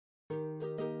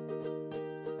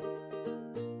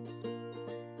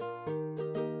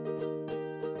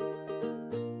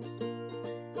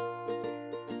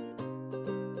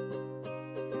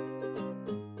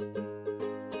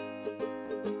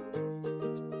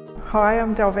Hi,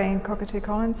 I'm Delvene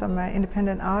Cockatoo-Collins. I'm an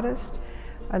independent artist.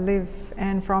 I live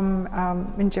and from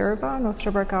Minjerribah, North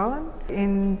Stradbroke Island.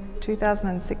 In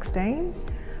 2016,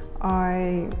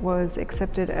 I was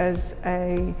accepted as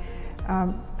an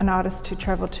artist to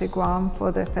travel to Guam for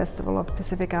the Festival of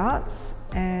Pacific Arts,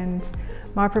 and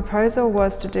my proposal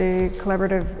was to do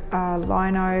collaborative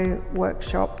lino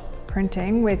workshop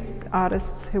printing with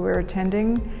artists who were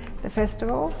attending the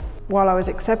festival. While I was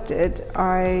accepted,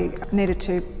 I needed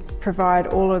to provide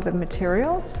all of the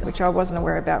materials, which I wasn't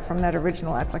aware about from that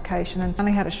original application, and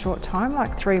only had a short time,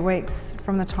 like 3 weeks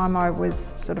from the time I was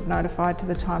sort of notified to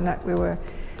the time that we were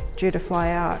due to fly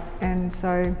out. And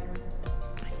so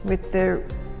with the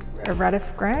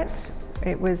RADF grant,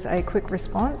 it was a quick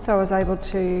response, so I was able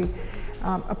to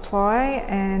apply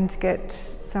and get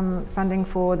some funding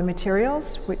for the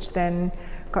materials, which then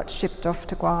got shipped off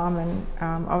to Guam, and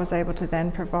I was able to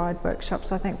then provide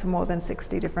workshops, I think, for more than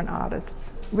 60 different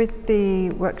artists. With the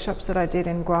workshops that I did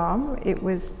in Guam, it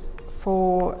was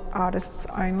for artists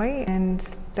only, and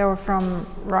they were from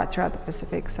right throughout the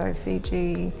Pacific, so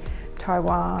Fiji,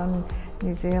 Taiwan,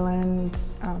 New Zealand,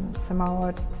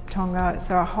 Samoa, Tonga,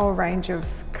 so a whole range of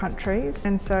countries.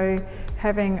 And so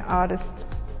having artist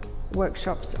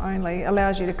workshops only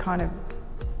allows you to kind of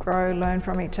grow, learn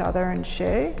from each other and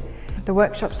share. The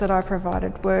workshops that I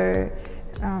provided were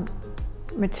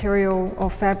material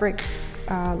or fabric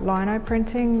lino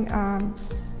printing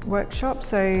workshops.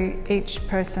 So each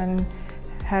person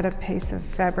had a piece of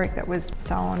fabric that was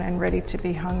sewn and ready to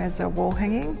be hung as a wall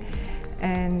hanging,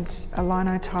 and a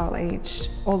lino tile each,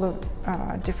 all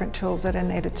the different tools that are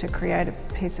needed to create a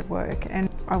piece of work. And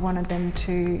I wanted them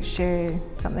to share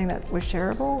something that was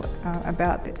shareable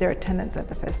about their attendance at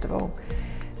the festival.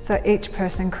 So each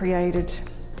person created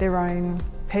their own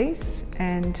piece,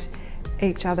 and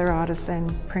each other artist then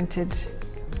printed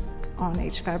on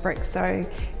each fabric. So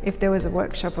if there was a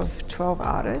workshop of 12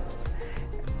 artists,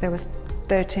 there was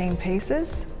 13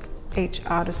 pieces. Each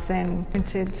artist then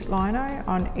printed lino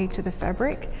on each of the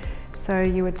fabric. So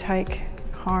you would take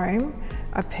home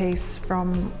a piece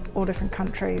from all different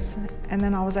countries, and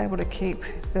then I was able to keep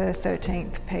the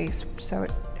 13th piece, so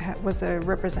it was a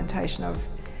representation of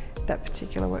that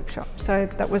particular workshop. So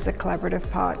that was the collaborative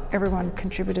part. Everyone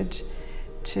contributed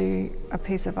to a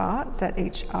piece of art that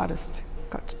each artist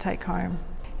got to take home.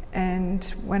 And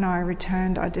when I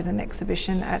returned, I did an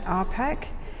exhibition at RPAC,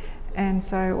 and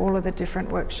so all of the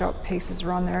different workshop pieces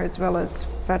were on there, as well as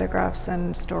photographs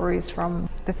and stories from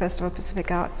the Festival of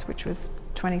Pacific Arts, which was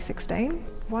 2016.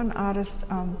 One artist,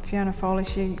 Fiona Foley,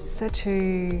 she said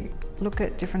to look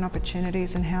at different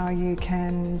opportunities and how you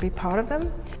can be part of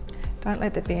them. Don't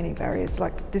let there be any barriers.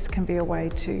 Like, this can be a way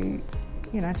to,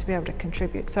 to be able to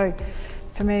contribute. So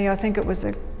for me, I think it was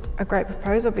a great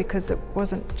proposal because it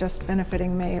wasn't just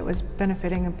benefiting me, it was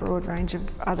benefiting a broad range of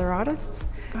other artists.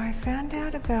 I found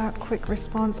out about quick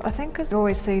response, I think because I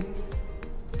always see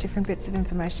different bits of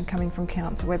information coming from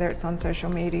council, whether it's on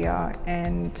social media,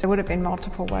 and there would have been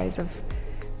multiple ways of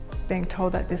being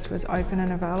told that this was open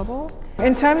and available.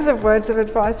 In terms of words of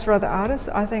advice for other artists,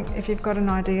 I think if you've got an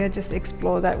idea, just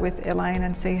explore that with Elaine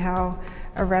and see how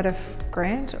a RADF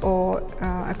grant or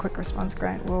a quick response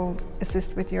grant will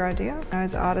assist with your idea.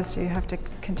 As artists, you have to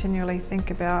continually think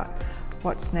about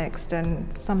what's next, and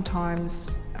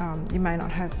sometimes you may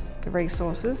not have the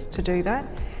resources to do that,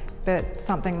 but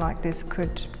something like this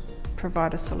could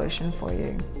provide a solution for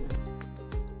you.